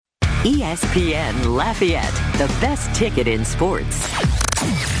ESPN Lafayette, the best ticket in sports.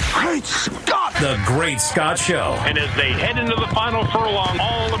 Great Scott! The Great Scott Show. And as they head into the final furlong,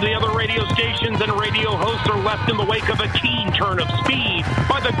 all of the other radio stations and radio hosts are left in the wake of a keen turn of speed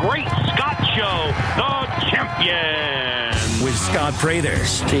by the Great Scott Show, the champion. With Scott Prather.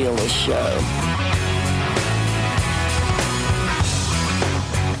 Steal the show.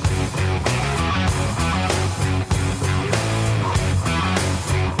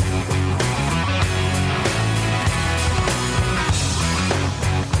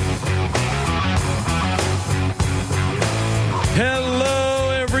 Hello,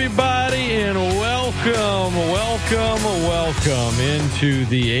 everybody, and welcome into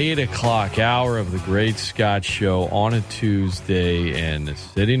the 8 o'clock hour of the Great Scott Show on a Tuesday. And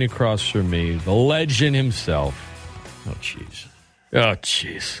sitting across from me, the legend himself. Oh,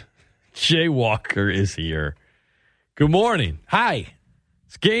 jeez. Jay Walker is here. Good morning. Hi.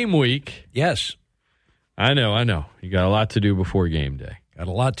 It's game week. Yes. I know. You got a lot to do before game day. Got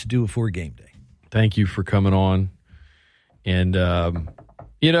a lot to do before game day. Thank you for coming on. And,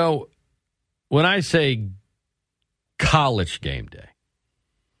 when I say college game day,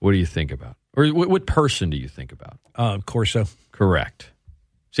 what do you think about? Or what person do you think about? Corso. Correct.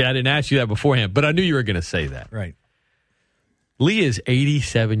 See, I didn't ask you that beforehand, but I knew you were going to say that. Right. Lee is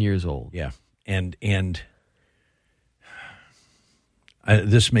 87 years old. Yeah. And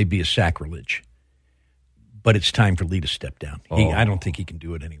this may be a sacrilege, but it's time for Lee to step down. I don't think he can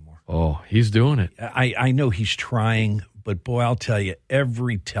do it anymore. Oh, he's doing it. I know he's trying, but boy, I'll tell you,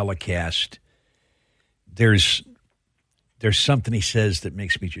 every telecast, there's something he says that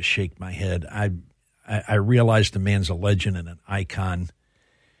makes me just shake my head. I realize the man's a legend and an icon,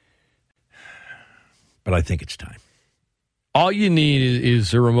 but I think it's time. All you need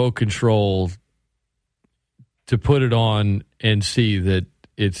is a remote control to put it on and see that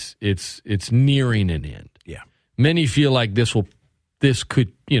it's nearing an end. Yeah. Many feel like this will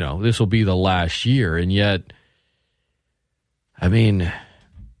be the last year, and yet, I mean,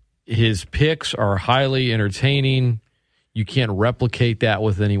 his picks are highly entertaining. You can't replicate that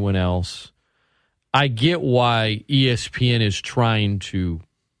with anyone else. I get why ESPN is trying to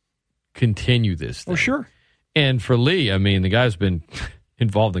continue this thing. Oh, sure. And for Lee, I mean, the guy's been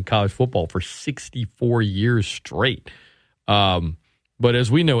involved in college football for 64 years straight. But as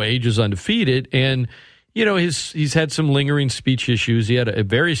we know, age is undefeated, and he's had some lingering speech issues. He had a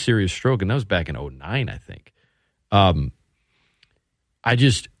very serious stroke, and that was back in 2009, I think.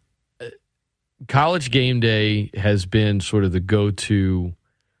 College Game Day has been sort of the go-to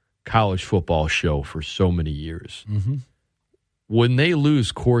college football show for so many years. Mm-hmm. When they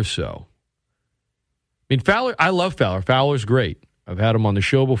lose Corso, I mean, Fowler, I love Fowler. Fowler's great. I've had him on the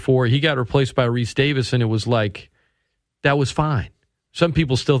show before. He got replaced by Reese Davis, and it was like, that was fine. Some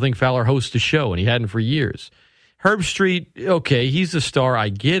people still think Fowler hosts a show, and he hadn't for years. Herb Street, okay, he's a star. I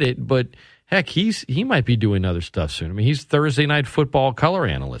get it, but heck, he might be doing other stuff soon. I mean, he's Thursday Night Football color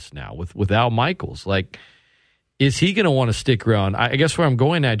analyst now with Al Michaels. Like, is he going to want to stick around? I guess where I'm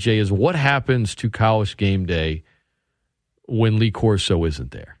going at, Jay, is what happens to College Game Day when Lee Corso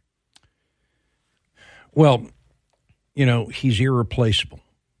isn't there? Well, he's irreplaceable,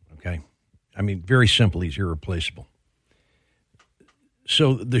 okay? I mean, very simple, he's irreplaceable.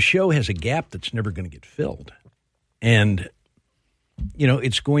 So the show has a gap that's never going to get filled. And,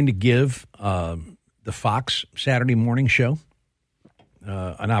 it's going to give the Fox Saturday morning show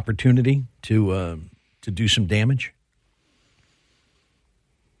an opportunity to do some damage.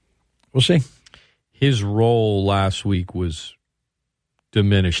 We'll see. His role last week was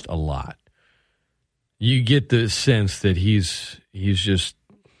diminished a lot. You get the sense that he's just,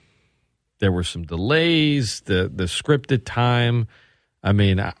 there were some delays, the scripted time. I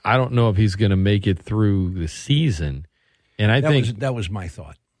mean, I don't know if he's going to make it through the season. And I think that was my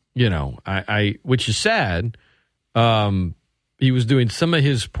thought. I which is sad. He was doing some of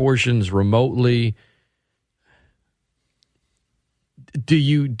his portions remotely. Do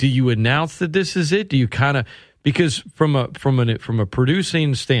you announce that this is it? Do you kind of, because from a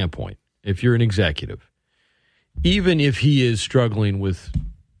producing standpoint, if you're an executive, even if he is struggling with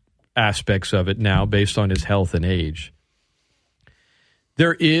aspects of it now based on his health and age,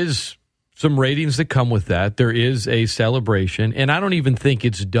 there is some ratings that come with that. There is a celebration, and I don't even think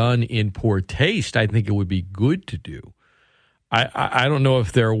it's done in poor taste. I think it would be good to do. I don't know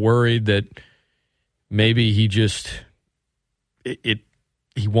if they're worried that maybe he just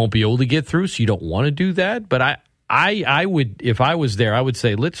he won't be able to get through, so you don't want to do that. But I would, if I was there, I would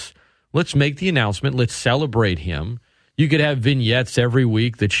say let's make the announcement. Let's celebrate him. You could have vignettes every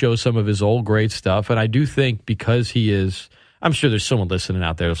week that show some of his old great stuff, and I do think because he is I'm sure there's someone listening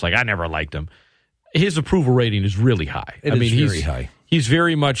out there that's like, I never liked him. His approval rating is really high. He's very high. He's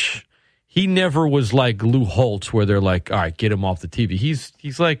very much, he never was like Lou Holtz where they're like, all right, get him off the TV.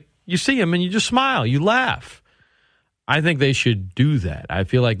 He's like, you see him and you just smile, you laugh. I think they should do that. I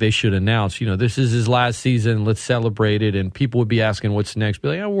feel like they should announce, this is his last season, let's celebrate it. And people would be asking what's next. Be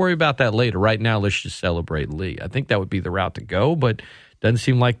like, I'll worry about that later. Right now, let's just celebrate Lee. I think that would be the route to go, but doesn't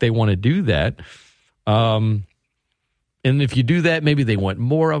seem like they want to do that. And if you do that, maybe they want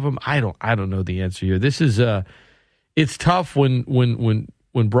more of them. I don't know the answer here. This is it's tough when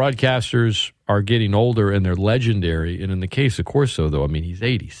broadcasters are getting older and they're legendary. And in the case of Corso, though, I mean, he's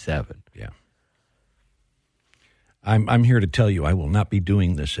 87. Yeah. I'm here to tell you I will not be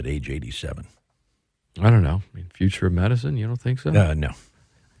doing this at age 87. I don't know. I mean, future of medicine, you don't think so? No.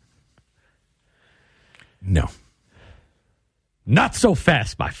 No. Not so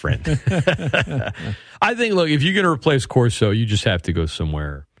fast, my friend. I think, look, if you're going to replace Corso, you just have to go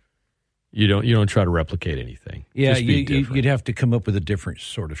somewhere. You don't try to replicate anything. Yeah, you'd have to come up with a different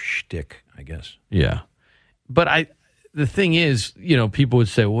sort of shtick, I guess. Yeah. But the thing is, people would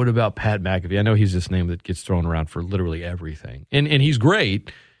say, what about Pat McAfee? I know he's this name that gets thrown around for literally everything. And he's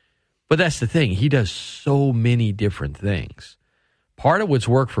great, but that's the thing. He does so many different things. Part of what's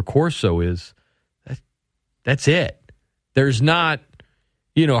worked for Corso is that's it. There's not,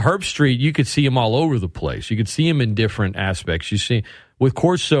 Herb Street, you could see him all over the place. You could see him in different aspects. You see, with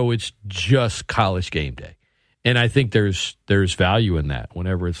Corso, it's just College Game Day. And I think there's value in that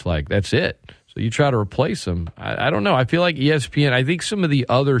whenever it's like, that's it. So you try to replace him. I don't know. I feel like ESPN, I think some of the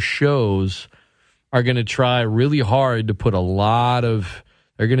other shows are going to try really hard to put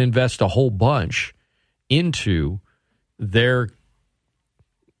they're going to invest a whole bunch into their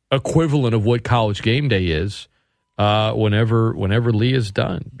equivalent of what College Game Day is whenever Lee is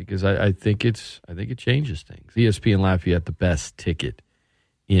done, because I think it changes things. ESPN Lafayette, the best ticket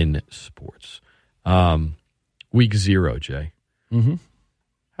in sports. Week 0, Jay. Mm-hmm.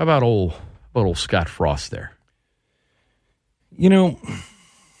 How about old Scott Frost there?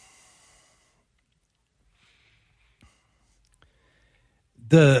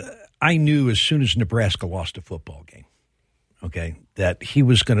 I knew as soon as Nebraska lost a football game, okay, that he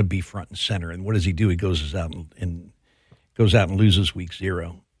was going to be front and center. And what does he do? He goes out and loses week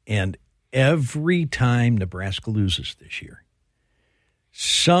 0. And every time Nebraska loses this year,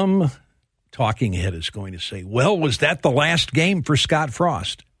 some talking head is going to say, well, was that the last game for Scott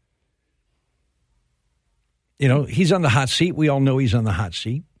Frost? He's on the hot seat. We all know he's on the hot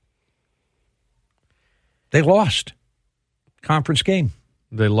seat. They lost. Conference game.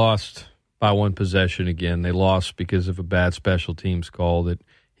 They lost by one possession again. They lost because of a bad special teams call that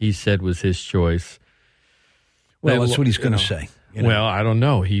he said was his choice. Well, that's what he's going to say. Well, I don't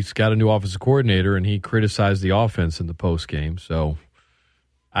know. He's got a new offensive coordinator, and he criticized the offense in the postgame. So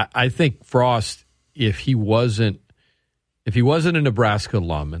I think Frost, if he wasn't a Nebraska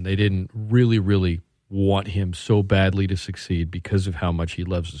alum and they didn't really, really want him so badly to succeed because of how much he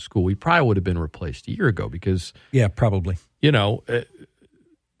loves the school, he probably would have been replaced a year ago because... Yeah, probably.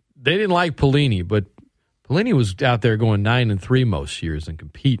 They didn't like Pelini, but Pelini was out there going 9-3 most years and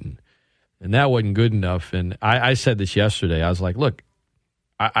competing, and that wasn't good enough. And I said this yesterday. I was like, look,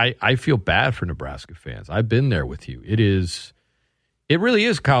 I feel bad for Nebraska fans. I've been there with you. It really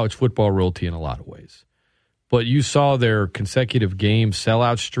is college football royalty in a lot of ways. But you saw their consecutive game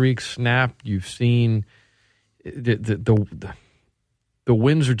sellout streak snap. You've seen the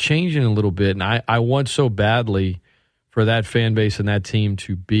winds are changing a little bit, and I want so badly for that fan base and that team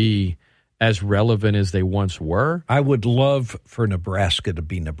to be as relevant as they once were. I would love for Nebraska to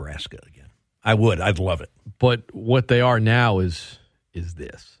be Nebraska again. I would. I'd love it. But what they are now is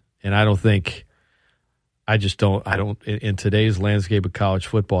this. And I don't, in today's landscape of college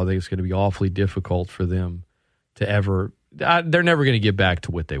football, I think it's going to be awfully difficult for them to ever, they're never going to get back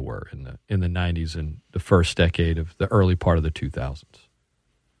to what they were in the 90s and the first decade of the early part of the 2000s.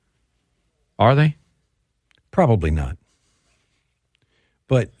 Are they? Probably not.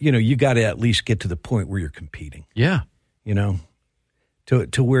 But, you got to at least get to the point where you're competing. Yeah.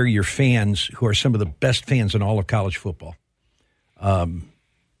 To where your fans, who are some of the best fans in all of college football, have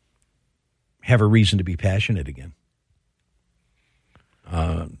a reason to be passionate again.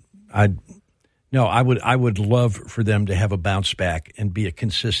 I would love for them to have a bounce back and be a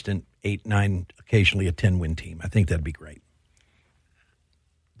consistent 8, 9, occasionally a 10-win team. I think that'd be great.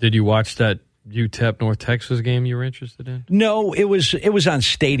 Did you watch that UTEP North Texas game you were interested in? No, it was on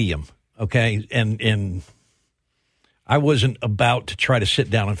Stadium, okay? And I wasn't about to try to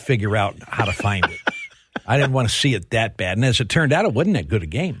sit down and figure out how to find it. I didn't want to see it that bad. And as it turned out, it wasn't that good a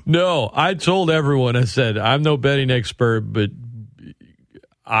game. No, I told everyone, I said, I'm no betting expert, but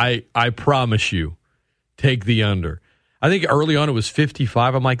I promise you, take the under. I think early on it was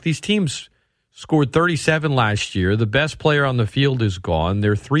 55. I'm like, these teams scored 37 last year. The best player on the field is gone.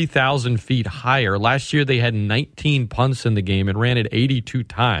 They're 3,000 feet higher. Last year they had 19 punts in the game and ran it 82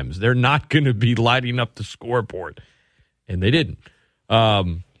 times. They're not going to be lighting up the scoreboard. And they didn't.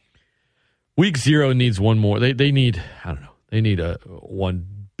 Week 0 needs one more. They need, I don't know, they need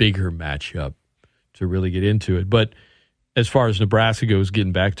one bigger matchup to really get into it. But as far as Nebraska goes,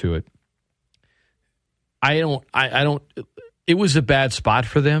 getting back to it, I don't, it was a bad spot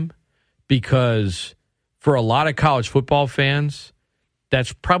for them because for a lot of college football fans,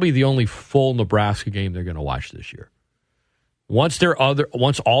 that's probably the only full Nebraska game they're going to watch this year. Once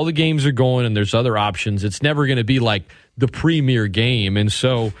all the games are going and there's other options, it's never going to be like the premier game. And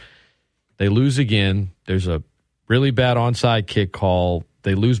so they lose again. There's a really bad onside kick call.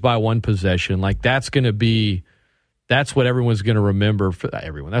 They lose by one possession. Like that's what everyone's going to remember.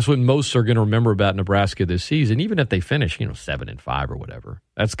 Everyone. That's what most are going to remember about Nebraska this season. Even if they finish, 7-5 or whatever,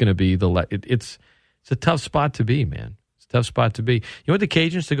 that's going to be it's a tough spot to be, man. It's a tough spot to be. You want the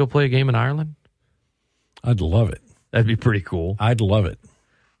Cajuns to go play a game in Ireland? I'd love it. That'd be pretty cool. I'd love it.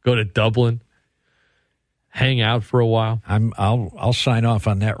 Go to Dublin, hang out for a while. I'll sign off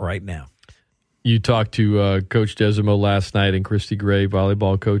on that right now. You talked to Coach Desimo last night and Christy Gray,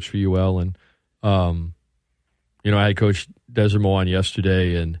 volleyball coach for UL, and I had Coach Desimo on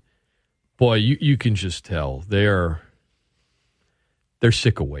yesterday, and boy, you can just tell they're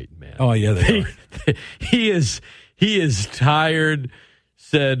sick of waiting, man. Oh yeah, they are. He is tired.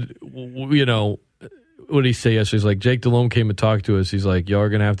 Said, what did he say yesterday? He's like, Jake Delhomme came and talked to us. He's like, y'all are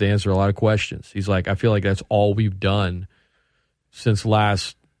going to have to answer a lot of questions. He's like, I feel like that's all we've done since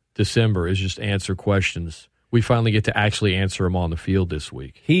last December is just answer questions. We finally get to actually answer them on the field this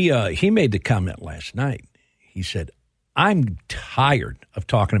week. He made the comment last night. He said, I'm tired of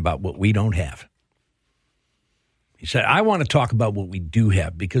talking about what we don't have. He said, I want to talk about what we do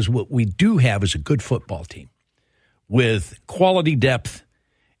have because what we do have is a good football team with quality depth,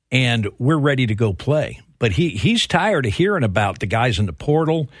 and we're ready to go play. But he's tired of hearing about the guys in the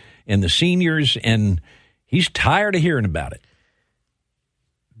portal and the seniors, and he's tired of hearing about it.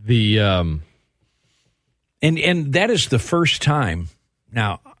 And that is the first time.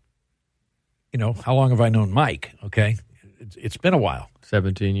 Now, how long have I known Mike? Okay, it's been a while.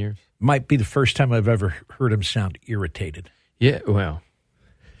 17 years. Might be the first time I've ever heard him sound irritated. Yeah, well,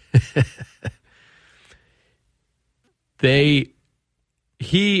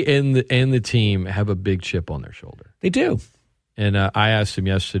 he and the team have a big chip on their shoulder. They do. And I asked him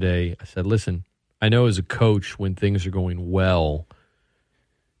yesterday, I said, listen, I know as a coach when things are going well,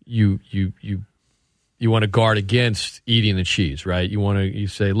 you want to guard against eating the cheese, right? You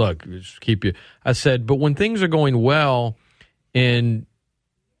say, look, just keep you. I said, but when things are going well and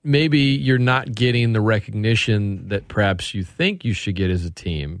maybe you're not getting the recognition that perhaps you think you should get as a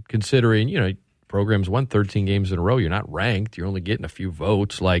team, considering, programs won 13 games in a row. You're not ranked. You're only getting a few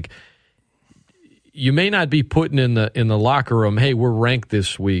votes. Like, you may not be putting in the locker room, hey, we're ranked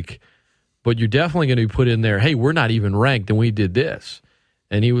this week, but you're definitely going to be put in there, hey, we're not even ranked and we did this.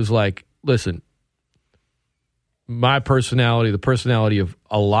 And he was like, listen, my personality, the personality of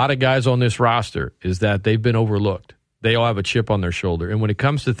a lot of guys on this roster is that they've been overlooked. They all have a chip on their shoulder. And when it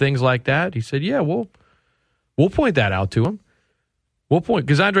comes to things like that, he said, yeah, we'll point that out to him. We'll point,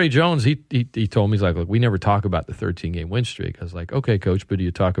 because Andre Jones, he told me, he's like, look, we never talk about the 13-game win streak. I was like, okay, Coach, but do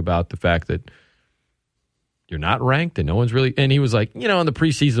you talk about the fact that you're not ranked and no one's really, and he was like, in the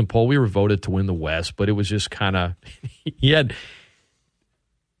preseason poll, we were voted to win the West, but it was just kind of,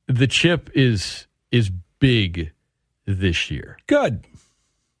 the chip is big this year. Good.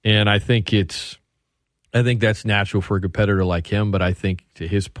 And I think that's natural for a competitor like him, but I think to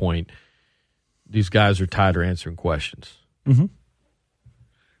his point, these guys are tired of answering questions. Mm-hmm.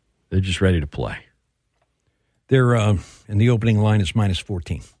 They're just ready to play. They're and the opening line is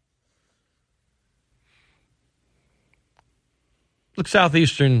 -14. Look,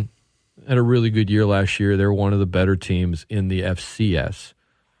 Southeastern had a really good year last year. They're one of the better teams in the FCS.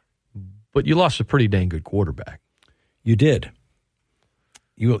 But you lost a pretty dang good quarterback. You did.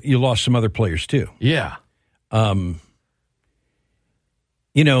 You lost some other players too. Yeah. I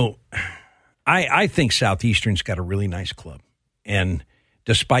think Southeastern's got a really nice club. And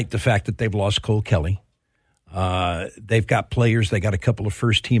despite the fact that they've lost Cole Kelly, they've got players. They got a couple of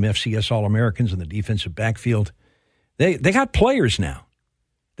first-team FCS All-Americans in the defensive backfield. They got players now.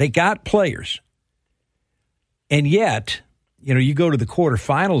 They got players. And yet, you go to the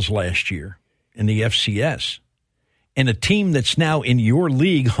quarterfinals last year, in the FCS, and a team that's now in your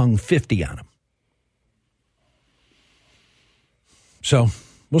league hung 50 on them. So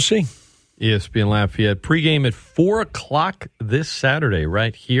we'll see. ESPN Lafayette pregame at 4 o'clock this Saturday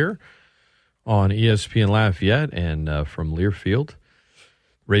right here on ESPN Lafayette and from Learfield.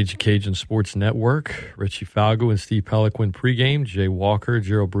 Raging Cajun Sports Network. Richie Falgo and Steve Peliquin pregame. Jay Walker,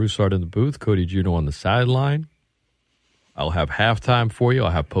 Gerald Broussard in the booth. Cody Juneau on the sideline. I'll have halftime for you.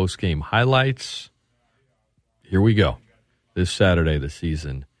 I'll have postgame highlights. Here we go. This Saturday, the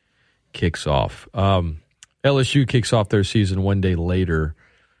season kicks off. LSU kicks off their season one day later.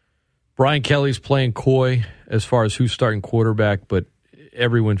 Brian Kelly's playing coy as far as who's starting quarterback, but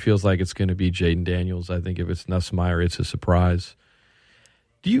everyone feels like it's going to be Jaden Daniels. I think if it's Nussmeier, it's a surprise.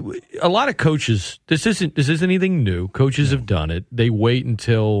 A lot of coaches, this isn't anything new. Coaches have done it. They wait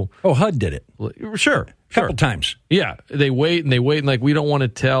until... Oh, Hud did it. Sure. A couple times. Yeah. They wait, and like, we don't want to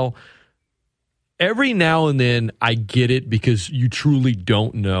tell. Every now and then, I get it because you truly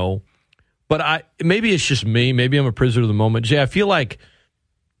don't know. But maybe it's just me. Maybe I'm a prisoner of the moment. Jay, I feel like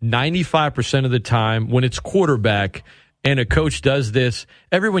 95% of the time when it's quarterback and a coach does this,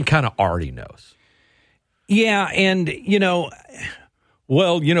 everyone kind of already knows. Yeah, and,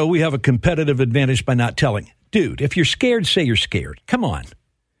 we have a competitive advantage by not telling. Dude, if you're scared, say you're scared. Come on.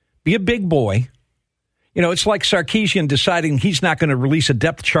 Be a big boy. It's like Sarkisian deciding he's not going to release a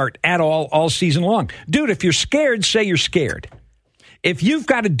depth chart at all season long. Dude, if you're scared, say you're scared. If you've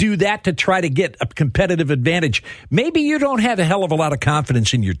got to do that to try to get a competitive advantage, maybe you don't have a hell of a lot of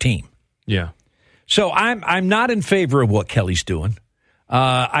confidence in your team. Yeah. So I'm not in favor of what Kelly's doing.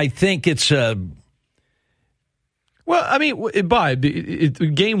 I think it's well, I mean,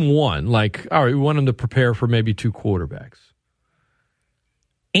 game one, like, all right, we want him to prepare for maybe two quarterbacks.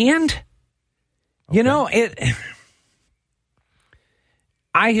 And,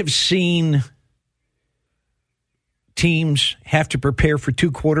 I have seen teams have to prepare for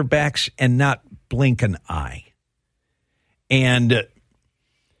two quarterbacks and not blink an eye. And,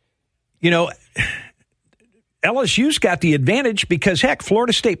 LSU's got the advantage because, heck,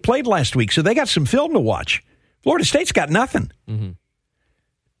 Florida State played last week, so they got some film to watch. Florida State's got nothing. Mm-hmm.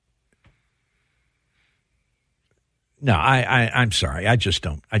 No, I'm sorry. I just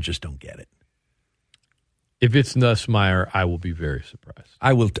don't get it. If it's Nussmeier, I will be very surprised.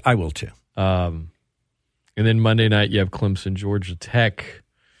 I will too. And then Monday night, you have Clemson, Georgia Tech.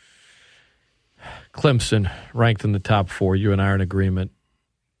 Clemson ranked in the top 4. You and I are in agreement.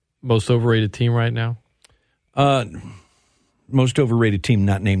 Most overrated team right now? Most overrated team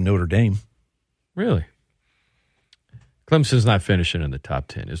not named Notre Dame. Really? Clemson's not finishing in the top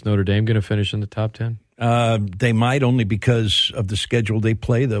 10. Is Notre Dame going to finish in the top 10? They might, only because of the schedule they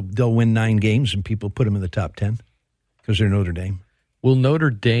play. They'll win 9 games and people put them in the top 10 because they're Notre Dame. Will Notre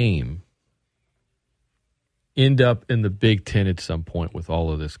Dame end up in the Big Ten at some point with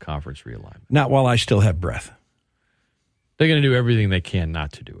all of this conference realignment? Not while I still have breath. They're going to do everything they can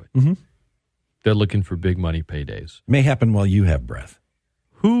not to do it. Mm-hmm. They're looking for big money paydays. May happen while you have breath.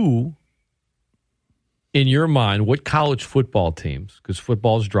 Who, in your mind, what college football teams, because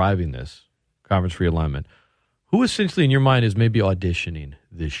football's driving this conference realignment, who essentially in your mind is maybe auditioning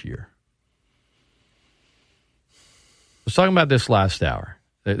this year? I was talking about this last hour.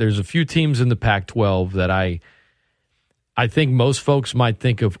 There's a few teams in the Pac-12 that I think most folks might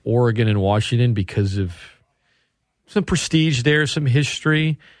think of Oregon and Washington because of some prestige there, some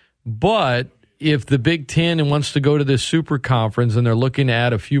history. But if the Big Ten wants to go to this super conference and they're looking to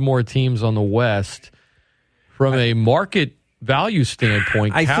add a few more teams on the West, from a market value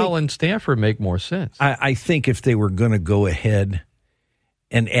standpoint, Cal and Stanford make more sense. I think if they were going to go ahead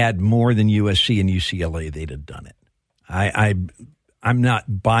and add more than USC and UCLA, they'd have done it. I'm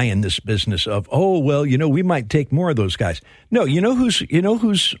not buying this business of, we might take more of those guys. No, you know who's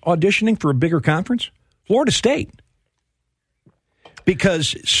auditioning for a bigger conference? Florida State.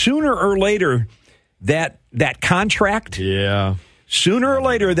 Because sooner or later, that contract, sooner or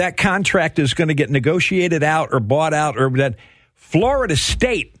later that contract is going to get negotiated out or bought out, or that Florida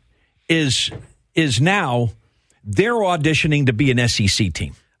State is now they're auditioning to be an SEC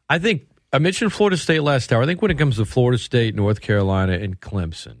team. I think I mentioned Florida State last hour. I think when it comes to Florida State, North Carolina, and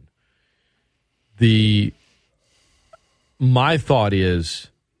Clemson, my thought is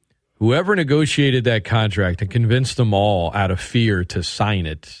whoever negotiated that contract and convinced them all out of fear to sign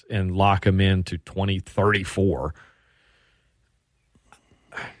it and lock them into 2034,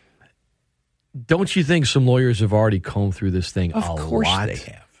 don't you think some lawyers have already combed through this thing a lot? Of course they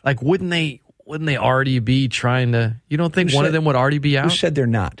have. Like, wouldn't they already be trying to, you don't think one of them would already be out? Who said they're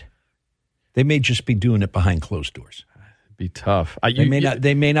not? They may just be doing it behind closed doors. Be tough.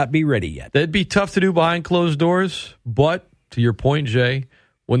 They may not be ready yet. That'd be tough to do behind closed doors. But to your point, Jay,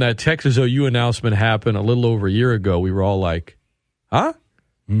 when that Texas OU announcement happened a little over a year ago, we were all like, huh?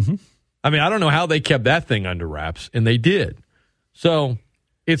 Mm-hmm. I mean, I don't know how they kept that thing under wraps, and they did. So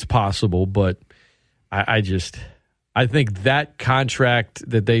it's possible, but I think that contract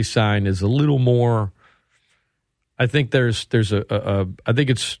that they signed is a little more. I think there's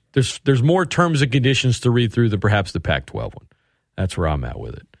more terms and conditions to read through than perhaps the Pac-12 one. That's where I'm at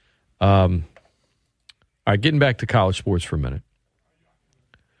with it. All right, getting back to college sports for a minute.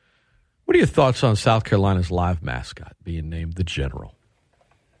 What are your thoughts on South Carolina's live mascot being named the General?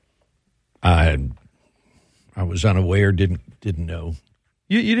 I was unaware, didn't know.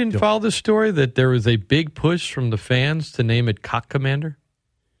 You didn't follow the story that there was a big push from the fans to name it Cock Commander?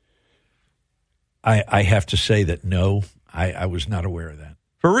 I have to say that no, I was not aware of that.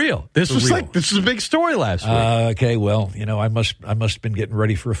 For real. This was a big story last week. Okay, well, I must have been getting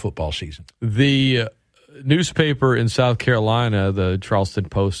ready for a football season. The newspaper in South Carolina, the Charleston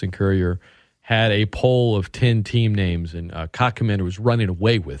Post and Courier, had a poll of 10 team names, and Cock Commander was running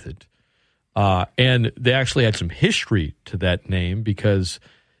away with it. And they actually had some history to that name because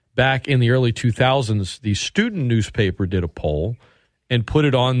back in the early 2000s, the student newspaper did a poll and put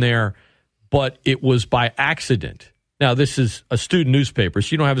it on there, but it was by accident. Now, this is a student newspaper,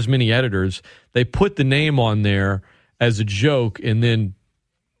 so you don't have as many editors. They put the name on there as a joke, and then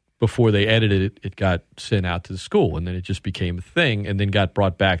before they edited it, it got sent out to the school, and then it just became a thing and then got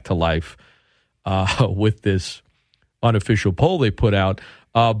brought back to life with this unofficial poll they put out.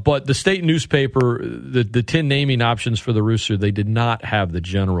 But the state newspaper, the 10 naming options for the Rooster, they did not have the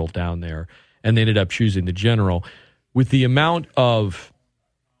General down there, and they ended up choosing the General. With the amount of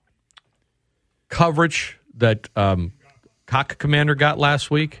coverage that Cock Commander got last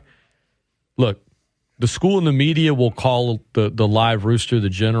week, look, the school and the media will call the live Rooster the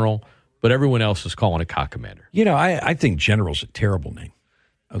General, but everyone else is calling it Cock Commander. I think General's a terrible name.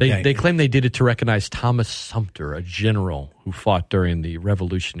 Okay. They claim they did it to recognize Thomas Sumter, a general who fought during the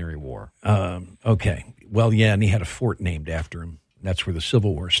Revolutionary War. Okay. Well, yeah, and he had a fort named after him. That's where the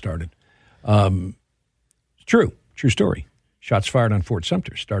Civil War started. It's true story. Shots fired on Fort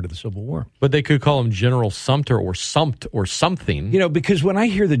Sumter started the Civil War. But they could call him General Sumter or Sumpt or something. Because when I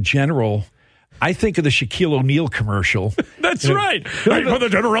hear the General, I think of the Shaquille O'Neal commercial. That's right. Hey, for the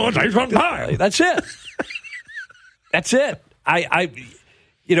General, it's That's it. That's it.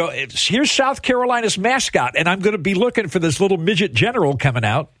 Here's South Carolina's mascot, and I'm going to be looking for this little midget general coming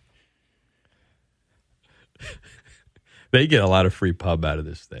out. They get a lot of free pub out of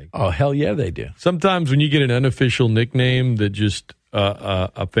this thing. Oh, hell yeah, they do. Sometimes when you get an unofficial nickname that just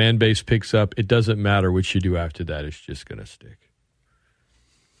a fan base picks up, it doesn't matter what you do after that. It's just going to stick.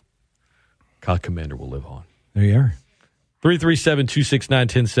 Cock Commander will live on. There you are.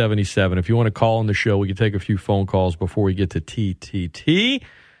 337-269-1077. If you want to call on the show, we can take a few phone calls before we get to TTT.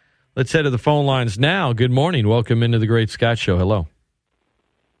 Let's head to the phone lines now. Good morning. Welcome into the Great Scott Show. Hello.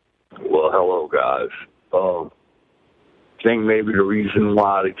 Well, hello, guys. I think maybe the reason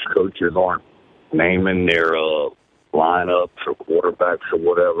why these coaches aren't naming their lineups or quarterbacks or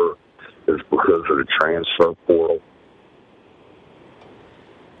whatever is because of the transfer portal.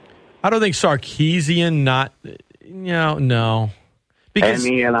 I don't think Sarkisian no. Because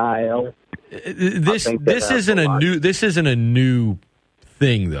and the NIL. This isn't a new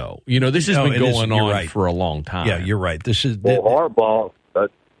thing though. This has been going on for a long time. Yeah, you're right. This is Harbaugh.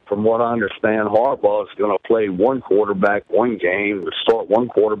 From what I understand, Harbaugh is going to play one quarterback one game, start one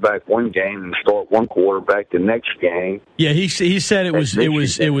quarterback one game, and start one quarterback the next game. Yeah, he said it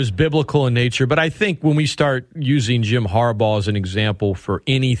was biblical in nature, but I think when we start using Jim Harbaugh as an example for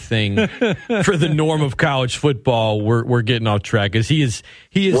anything for the norm of college football, we're getting off track because he is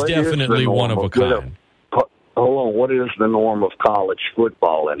definitely one of a kind. Hold on, what is the norm of college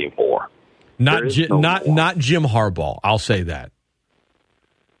football anymore? Not Jim Harbaugh. I'll say that.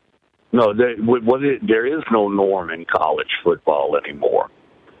 No, there is no norm in college football anymore.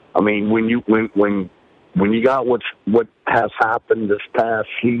 I mean, when you got what has happened this past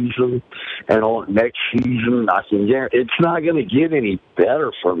season and on next season, I can guarantee it's not going to get any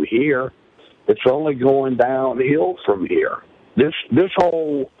better from here. It's only going downhill from here. This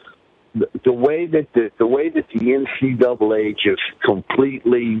whole the way that the NCAA just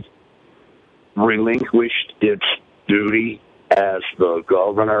completely relinquished its duty as the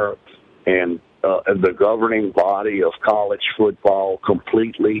governor and the governing body of college football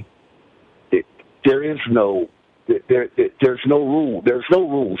completely. There's no rule. There's no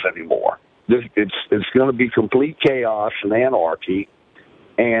rules anymore. It's going to be complete chaos and anarchy,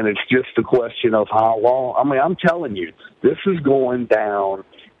 And it's just a question of how long. I mean, I'm telling you, this is going down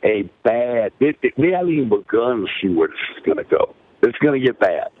a bad. We haven't even begun to see where this is going to go. It's going to get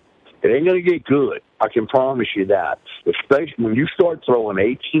bad. It ain't going to get good. I can promise you that. Especially when you start throwing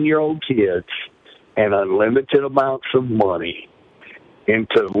 18-year-old kids and unlimited amounts of money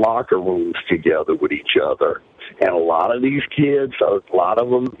into locker rooms together with each other. And a lot of these kids, a lot of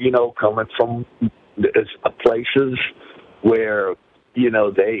them, coming from places where,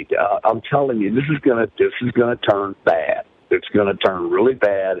 I'm telling you, this is gonna turn bad. It's gonna turn really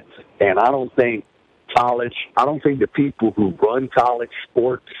bad. And I don't think the people who run college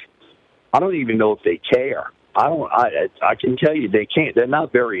sports, I don't even know if they care. I can tell you they can't. They're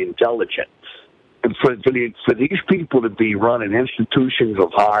not very intelligent. And for these people to be running institutions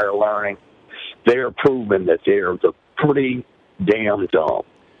of higher learning, they are proving that they're pretty damn dumb.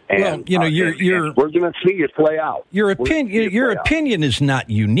 And, we're going to see it play out. Your opinion is not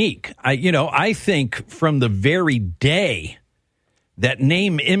unique. I think from the very day that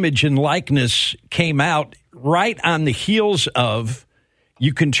name, image, and likeness came out, right on the heels of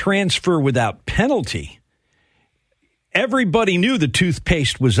you can transfer without penalty, everybody knew the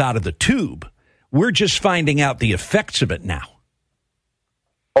toothpaste was out of the tube. We're just finding out the effects of it now.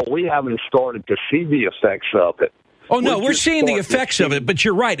 Oh, we haven't started to see the effects of it. Oh, no, we're seeing the effects of it, but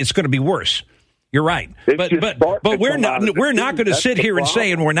you're right. It's going to be worse. You're right. But we're not going to sit here and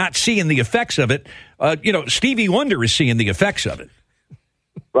say, and we're not seeing the effects of it. Stevie Wonder is seeing the effects of it.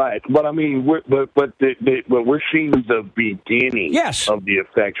 Right. But, I mean, we're seeing the beginning of the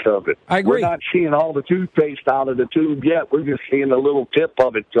effects of it. I agree. We're not seeing all the toothpaste out of the tube yet. We're just seeing a little tip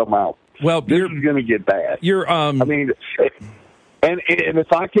of it come out. Well, this is going to get bad. And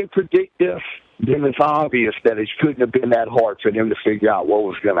if I can predict this, then it's obvious that it couldn't have been that hard for them to figure out what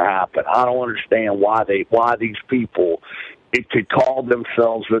was going to happen. I don't understand why these people, it could call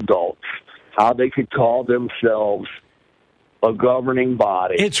themselves adults, how they could call themselves a governing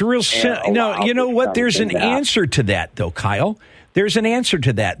body. It's real simple. No, you know what? There's an answer to that, though, Kyle. There's an answer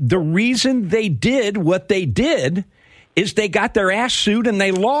to that. The reason they did what they did is they got their ass sued and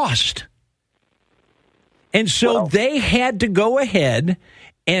they lost. And so they had to go ahead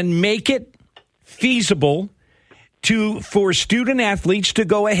and make it feasible for student athletes to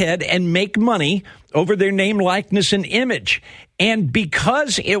go ahead and make money over their name, likeness, and image. And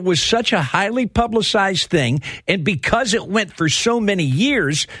because it was such a highly publicized thing, and because it went for so many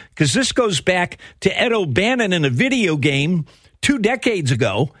years, because this goes back to Ed O'Bannon in a video game 2 decades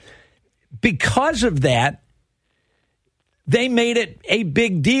ago, because of that, they made it a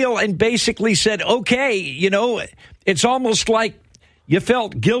big deal and basically said, okay, it's almost like you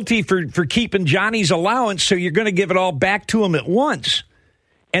felt guilty for keeping Johnny's allowance, so you're going to give it all back to him at once.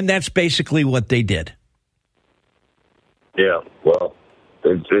 And that's basically what they did. Yeah, well,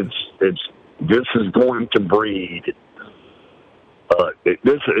 this is going to breed.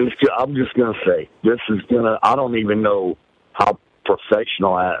 I'm just going to say, this is going to. I don't even know how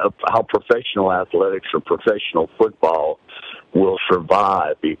professional athletics or professional football will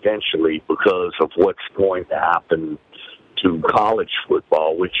survive eventually because of what's going to happen to college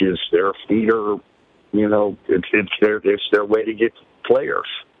football, which is their feeder. It's their way to get players.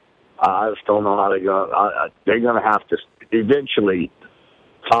 I just don't know how they're going to have to eventually.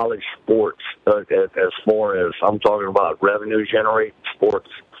 College sports, as far as I'm talking about revenue generating sports,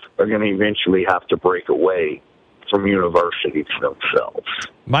 are going to eventually have to break away from universities themselves.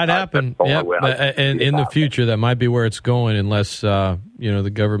 Might happen, yeah. And in the future, that might be where it's going, unless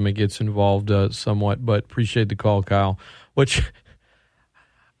the government gets involved somewhat. But appreciate the call, Kyle. Which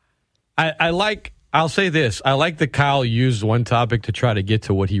I like. I'll say this: I like that Kyle used one topic to try to get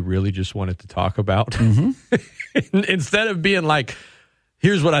to what he really just wanted to talk about, instead of being like,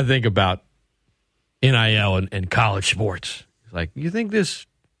 "Here's what I think about NIL and college sports." It's like, you think this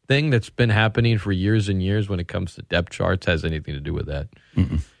thing that's been happening for years and years when it comes to depth charts has anything to do with that?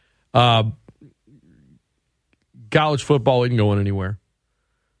 College football isn't going anywhere,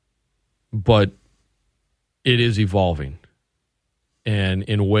 but it is evolving, and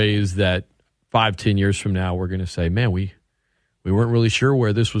in ways that 5-10 years from now we're going to say, man, we weren't really sure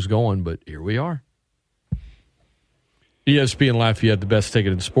where this was going, but here we are. ESPN Lafayette, the best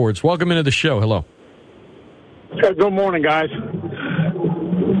ticket in sports. Welcome into the show. Hello. Good morning, guys.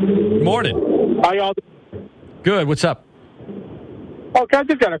 Morning. How y'all doing? Good. What's up? Okay, I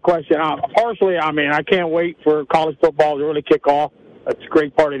just got a question. Personally, I can't wait for college football to really kick off. That's a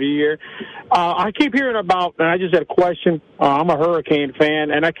great part of the year. I keep hearing about, and I just had a question. I'm a Hurricane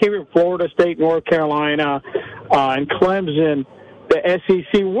fan, and I keep hearing Florida State, North Carolina, and Clemson, the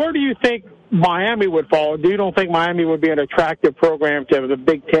SEC. Where do you think Miami would fall. Do you don't think Miami would be an attractive program to the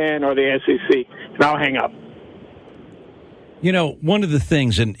Big Ten or the SEC? And I'll hang up. You know, one of the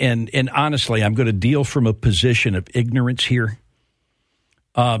things, and honestly, I'm going to deal from a position of ignorance here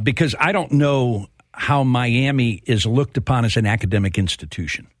because I don't know how Miami is looked upon as an academic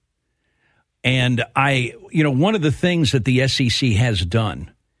institution. And one of the things that the SEC has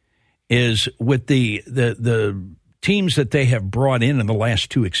done is with the teams that they have brought in the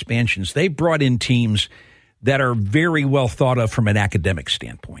last two expansions, they've brought in teams that are very well thought of from an academic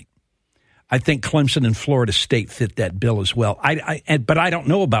standpoint. I think Clemson and Florida State fit that bill as well. But I don't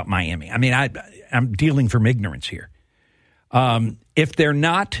know about Miami. I mean, I'm dealing from ignorance here. If they're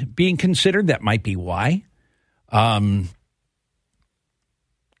not being considered, that might be why. I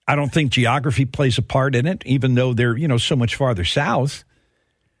don't think geography plays a part in it, even though they're, so much farther south.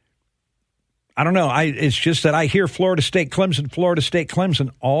 I don't know. It's just that I hear Florida State,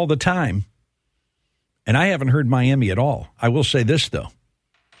 Clemson all the time. And I haven't heard Miami at all. I will say this, though.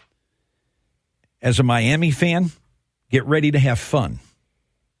 As a Miami fan, get ready to have fun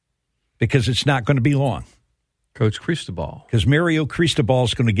because it's not going to be long. Coach Cristobal. Because Mario Cristobal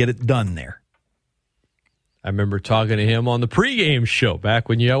is going to get it done there. I remember talking to him on the pregame show back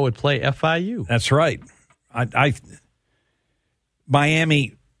when y'all would play FIU. That's right.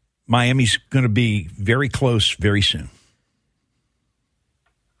 Miami's going to be very close very soon.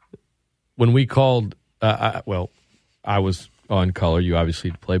 When we called, I was on color. You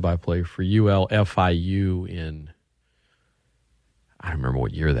obviously play-by-play for UL FIU in, I don't remember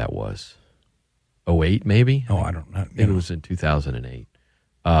what year that was. 08 maybe? Oh, I don't know. Maybe it was in 2008.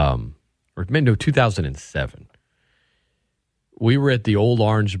 Or maybe no, 2007. We were at the Old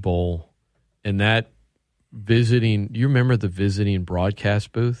Orange Bowl, and that visiting, do you remember the visiting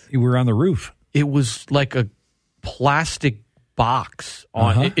broadcast booth? You were on the roof. It was like a plastic box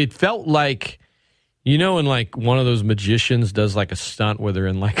on it felt like, and like one of those magicians does like a stunt where they're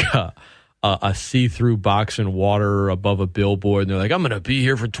in like a see-through box in water above a billboard, and they're like, I'm going to be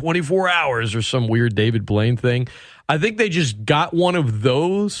here for 24 hours or some weird David Blaine thing. I think they just got one of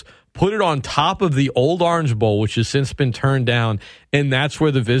those, put it on top of the Old Orange Bowl, which has since been turned down, and that's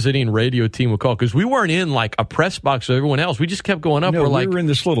where the visiting radio team would call. Because we weren't in like a press box with everyone else. We just kept going up. No, we were in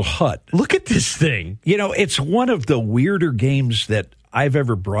this little hut. Look at this thing. It's one of the weirder games that I've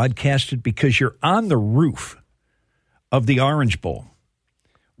ever broadcasted because you're on the roof of the Orange Bowl,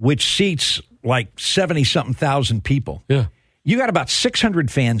 which seats like 70-something thousand people. Yeah. You got about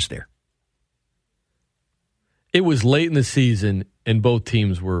 600 fans there. It was late in the season, and both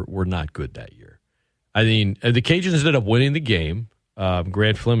teams were not good that year. I mean, the Cajuns ended up winning the game.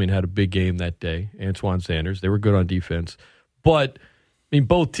 Grant Fleming had a big game that day. Antoine Sanders, they were good on defense, but I mean,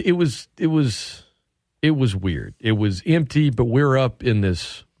 both it was weird. It was empty, but we're up in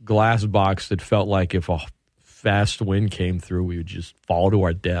this glass box that felt like if a fast wind came through, we would just fall to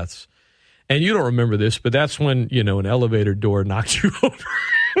our deaths. And you don't remember this, but that's when an elevator door knocked you over.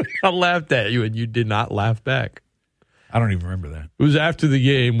 I laughed at you, and you did not laugh back. I don't even remember that. It was after the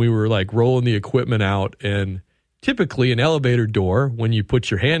game. We were like rolling the equipment out, and typically an elevator door, when you put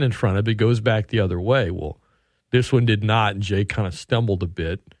your hand in front of it, goes back the other way. Well, this one did not, and Jay kind of stumbled a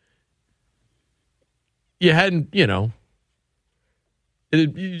bit. You hadn't, you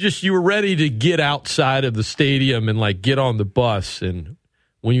were ready to get outside of the stadium and like get on the bus, and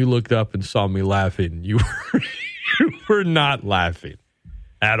when you looked up and saw me laughing, you were not laughing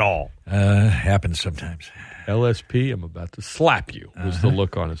at all. Happens sometimes. LSP, I'm about to slap you, was the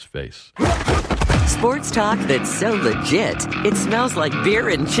look on his face. Sports talk that's so legit, it smells like beer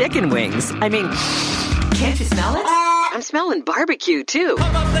and chicken wings. I mean, can't you smell it? I'm smelling barbecue, too.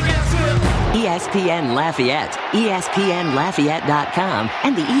 ESPN Lafayette, ESPNLafayette.com,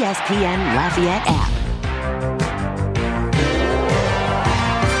 and the ESPN Lafayette app.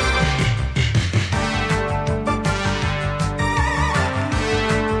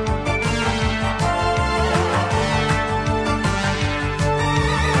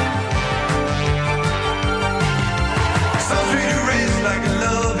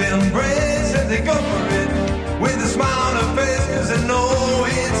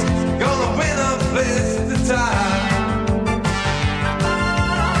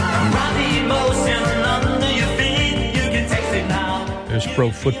 Pro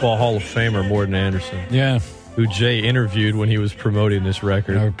Football Hall of Famer Morton Anderson. Yeah. Who Jay interviewed when he was promoting this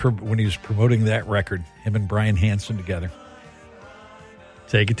record. When he was promoting that record, him and Brian Hansen together.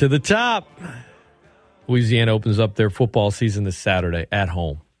 Take it to the top. Louisiana opens up their football season this Saturday at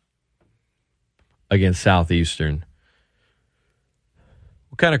home against Southeastern.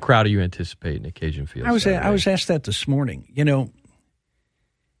 What kind of crowd are you anticipating at Cajun Field? I was asked that this morning.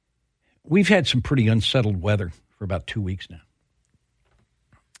 we've had some pretty unsettled weather for about 2 weeks now.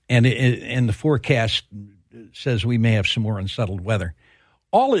 And the forecast says we may have some more unsettled weather.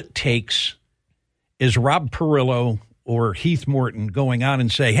 All it takes is Rob Perillo or Heath Morton going on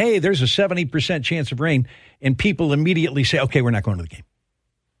and say, hey, there's a 70% chance of rain, and people immediately say, okay, we're not going to the game.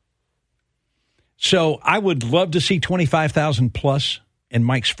 So I would love to see 25,000 plus in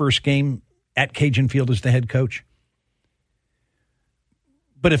Mike's first game at Cajun Field as the head coach.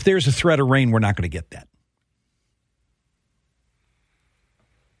 But if there's a threat of rain, we're not going to get that.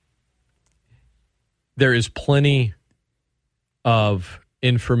 There is plenty of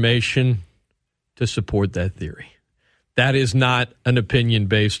information to support that theory. That is not an opinion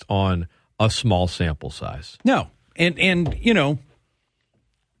based on a small sample size. No. And you know,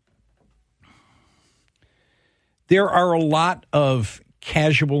 there are a lot of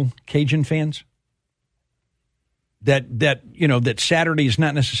casual Cajun fans that Saturday is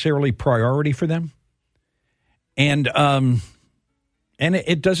not necessarily priority for them. And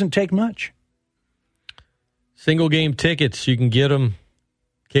it doesn't take much. Single game tickets, you can get them.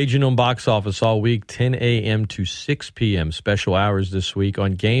 Cajun-owned box office all week, 10 a.m. to 6 p.m. Special hours this week.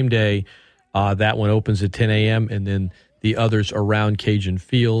 On game day, that one opens at 10 a.m. And then the others around Cajun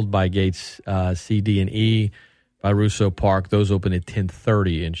Field by gates C, D, and E by Russo Park. Those open at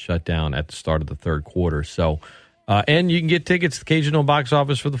 10:30 and shut down at the start of the third quarter. So, and you can get tickets to the Cajun-owned box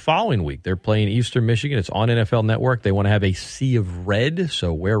office for the following week. They're playing Eastern Michigan. It's on NFL Network. They want to have a sea of red,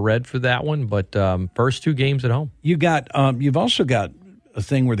 so wear red for that one. But first two games at home. You've also got a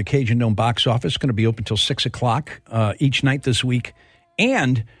thing where the Cajun Dome box office is going to be open until 6 o'clock each night this week.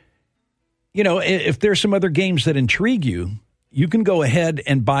 And, you know, if there's some other games that intrigue you, you can go ahead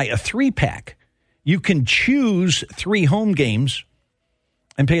and buy a 3-pack. You can choose 3 home games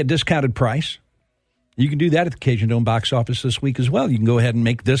and pay a discounted price. You can do that at the Cajun Dome box office this week as well. You can go ahead and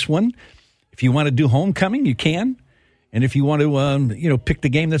make this one. If you want to do homecoming, you can. And if you want to, pick the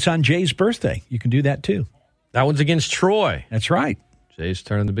game that's on Jay's birthday, you can do that too. That one's against Troy. That's right. Jay's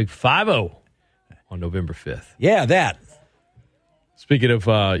turning the big 5-0 on November 5th. Yeah, that. Speaking of,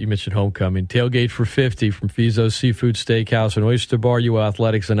 you mentioned homecoming, tailgate for 50 from Fizo's Seafood Steakhouse and Oyster Bar, UO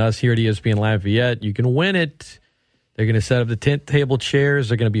Athletics, and us here at ESPN Lafayette. You can win it. They're going to set up the tent table chairs.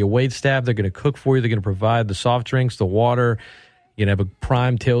 They're going to be a wait staff. They're going to cook for you. They're going to provide the soft drinks, the water. You're going to have a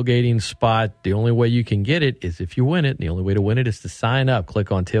prime tailgating spot. The only way you can get it is if you win it. And the only way to win it is to sign up.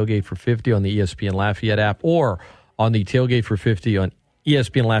 Click on Tailgate for 50 on the ESPN Lafayette app or on the Tailgate for 50 on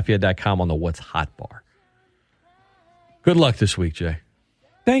ESPNLafayette.com on the What's Hot bar. Good luck this week, Jay.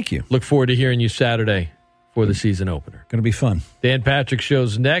 Thank you. Look forward to hearing you Saturday for the season opener. Going to be fun. Dan Patrick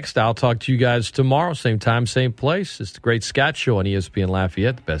Show's next. I'll talk to you guys tomorrow. Same time, same place. It's the Great Scott Show on ESPN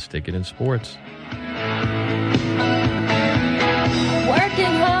Lafayette, the best ticket in sports.